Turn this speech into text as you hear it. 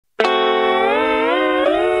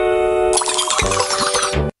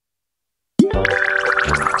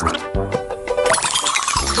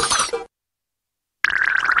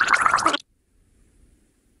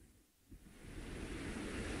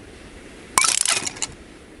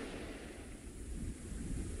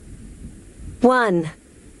1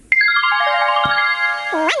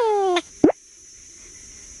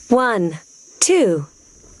 1 2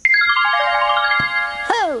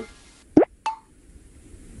 Ho!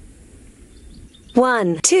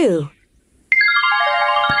 1 2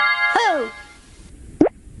 Ho!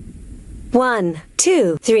 1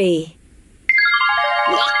 2 3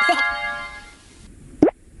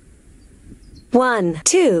 1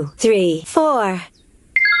 2 3 4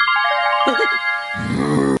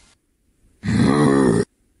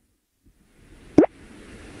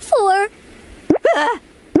 4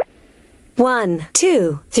 1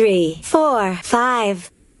 2 3 4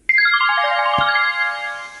 5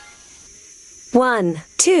 1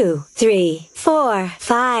 2 3 4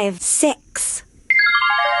 5 6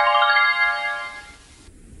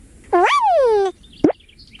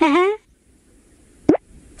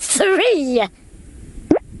 3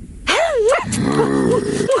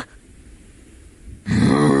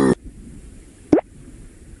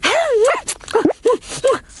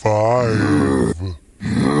 5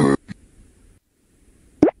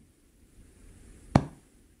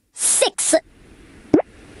 6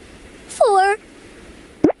 4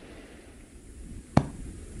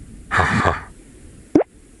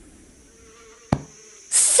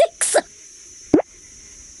 6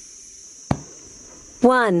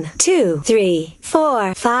 1 2 3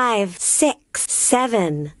 4 5 6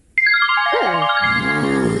 7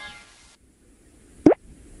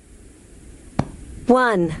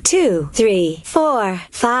 1 2 3 4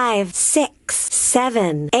 5 6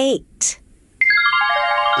 7 8 8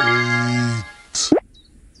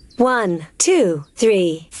 1 2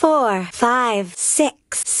 3 4 5 6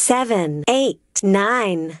 7 8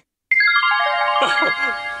 9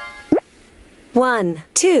 1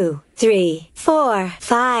 2 3 4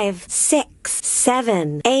 5 6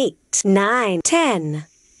 7 8 9 10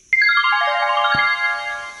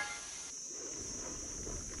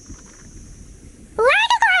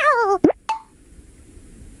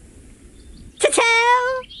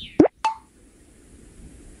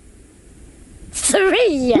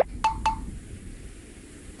 3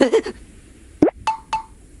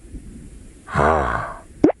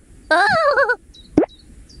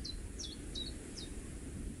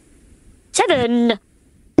 7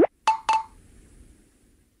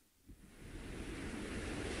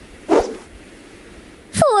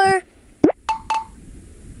 4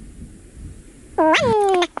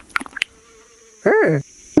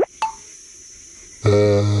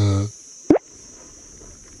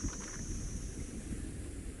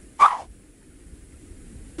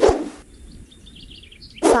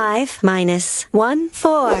 5 minus 1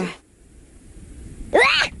 4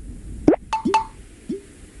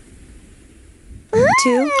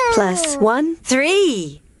 2 plus 1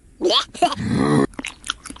 3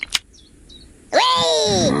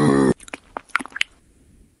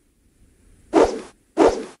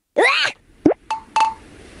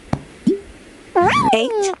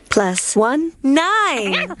 8 plus 1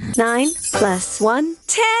 9 9 plus 1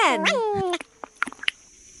 10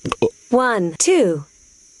 1 2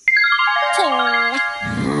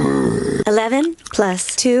 11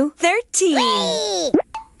 plus 2 13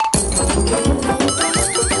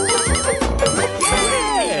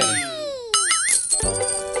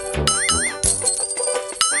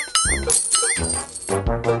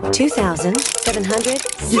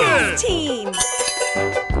 2,716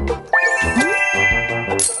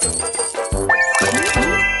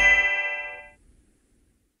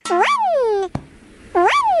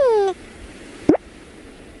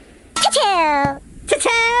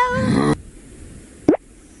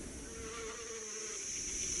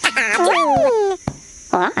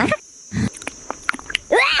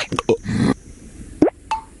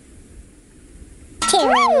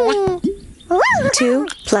 2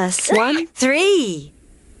 plus 1 3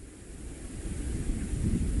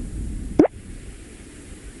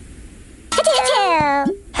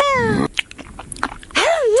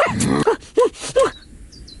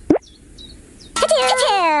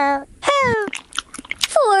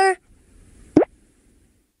 4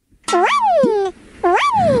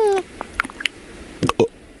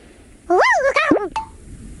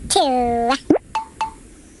 2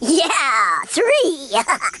 Yeah, 3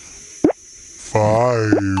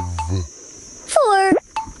 5 4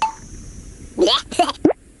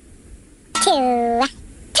 2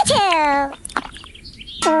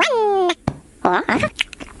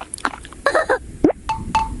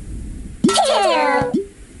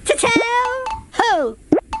 Ho!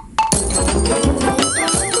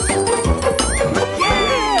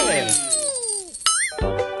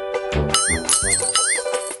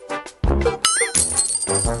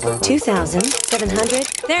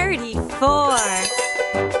 2,734.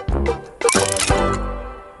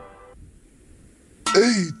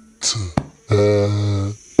 8.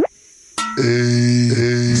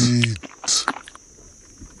 8.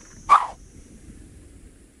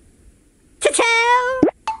 Ta-ta!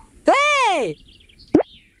 Hey!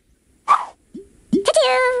 Ta-ta!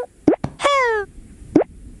 Ho!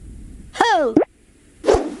 Ho!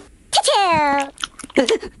 Ta-ta!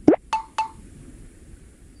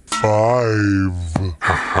 5.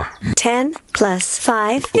 10 plus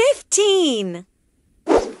 5, 15.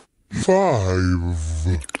 5.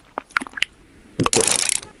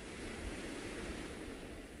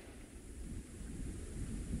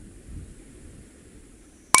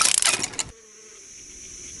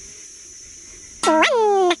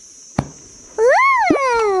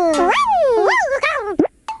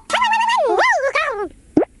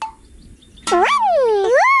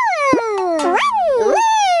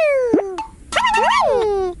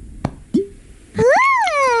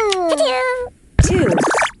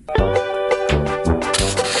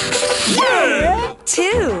 2.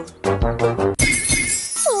 2.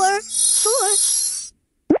 4.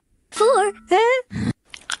 4.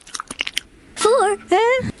 4.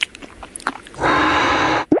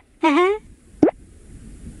 Uh-huh.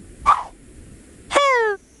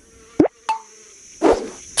 Ho!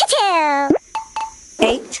 Ta-ta!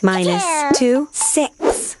 8 minus 2,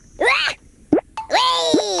 6. Way!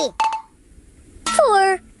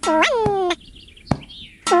 4. Ho!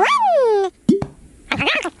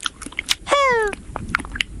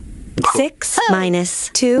 6 minus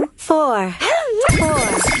 2, 4. 4.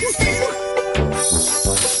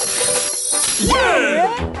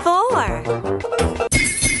 4. 4.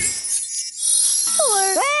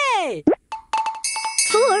 Hey!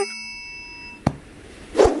 4.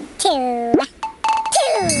 2.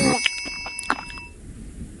 2.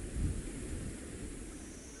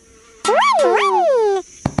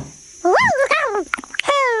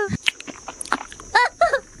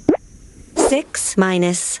 6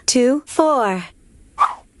 minus 2, 4.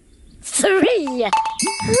 3.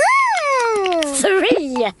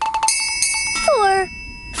 3. 4.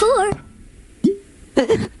 4.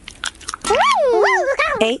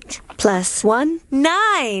 8 plus 1,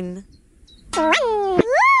 9.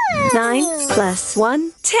 9 plus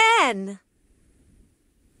 1, 10.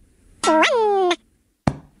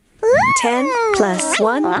 10 plus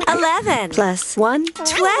 1, 11. Plus 1,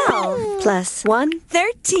 12. Plus 1,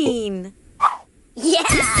 13. Yeah!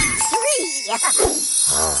 3.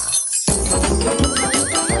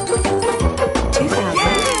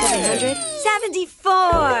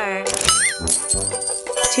 2,774.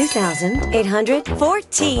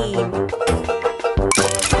 2,814.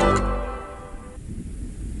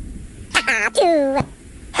 2.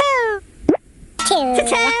 Ho! 2.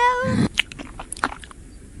 Ta-ta!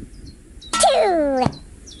 2.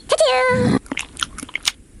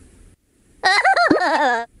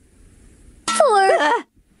 4.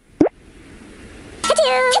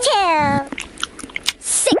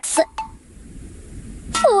 6.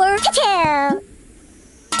 4. 2.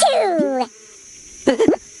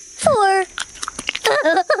 4.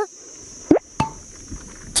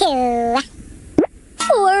 2.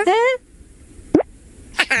 4.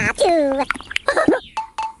 2.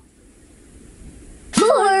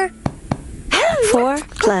 4. 4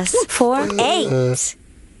 plus 4, 8.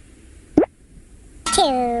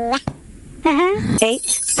 2.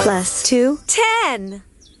 8 plus 2, 10.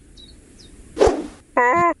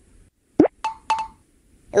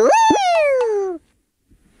 Woo!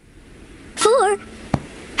 4.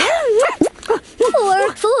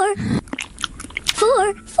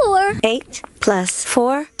 4. 4. 8 plus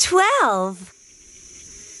 4, 12.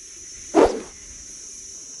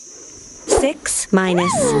 6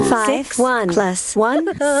 minus 5, 1 plus 1,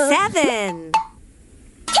 7.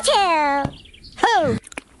 Ta-ta! Ho!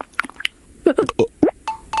 4.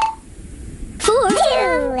 2.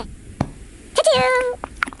 Ta-ta!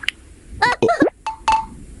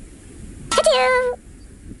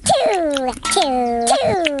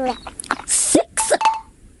 2. 6.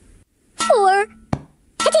 4.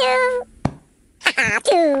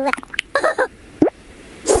 2.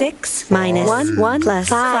 6 minus 1 plus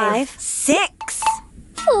 5, 6.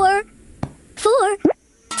 4. 2.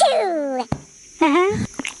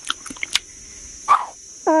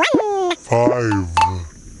 5.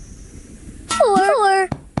 4.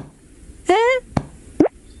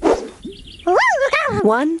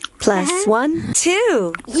 1 plus 1,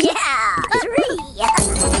 2. Yeah! 3.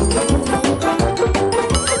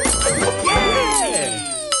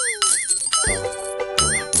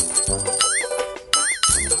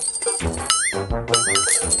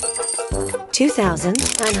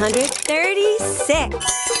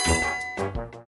 2,936.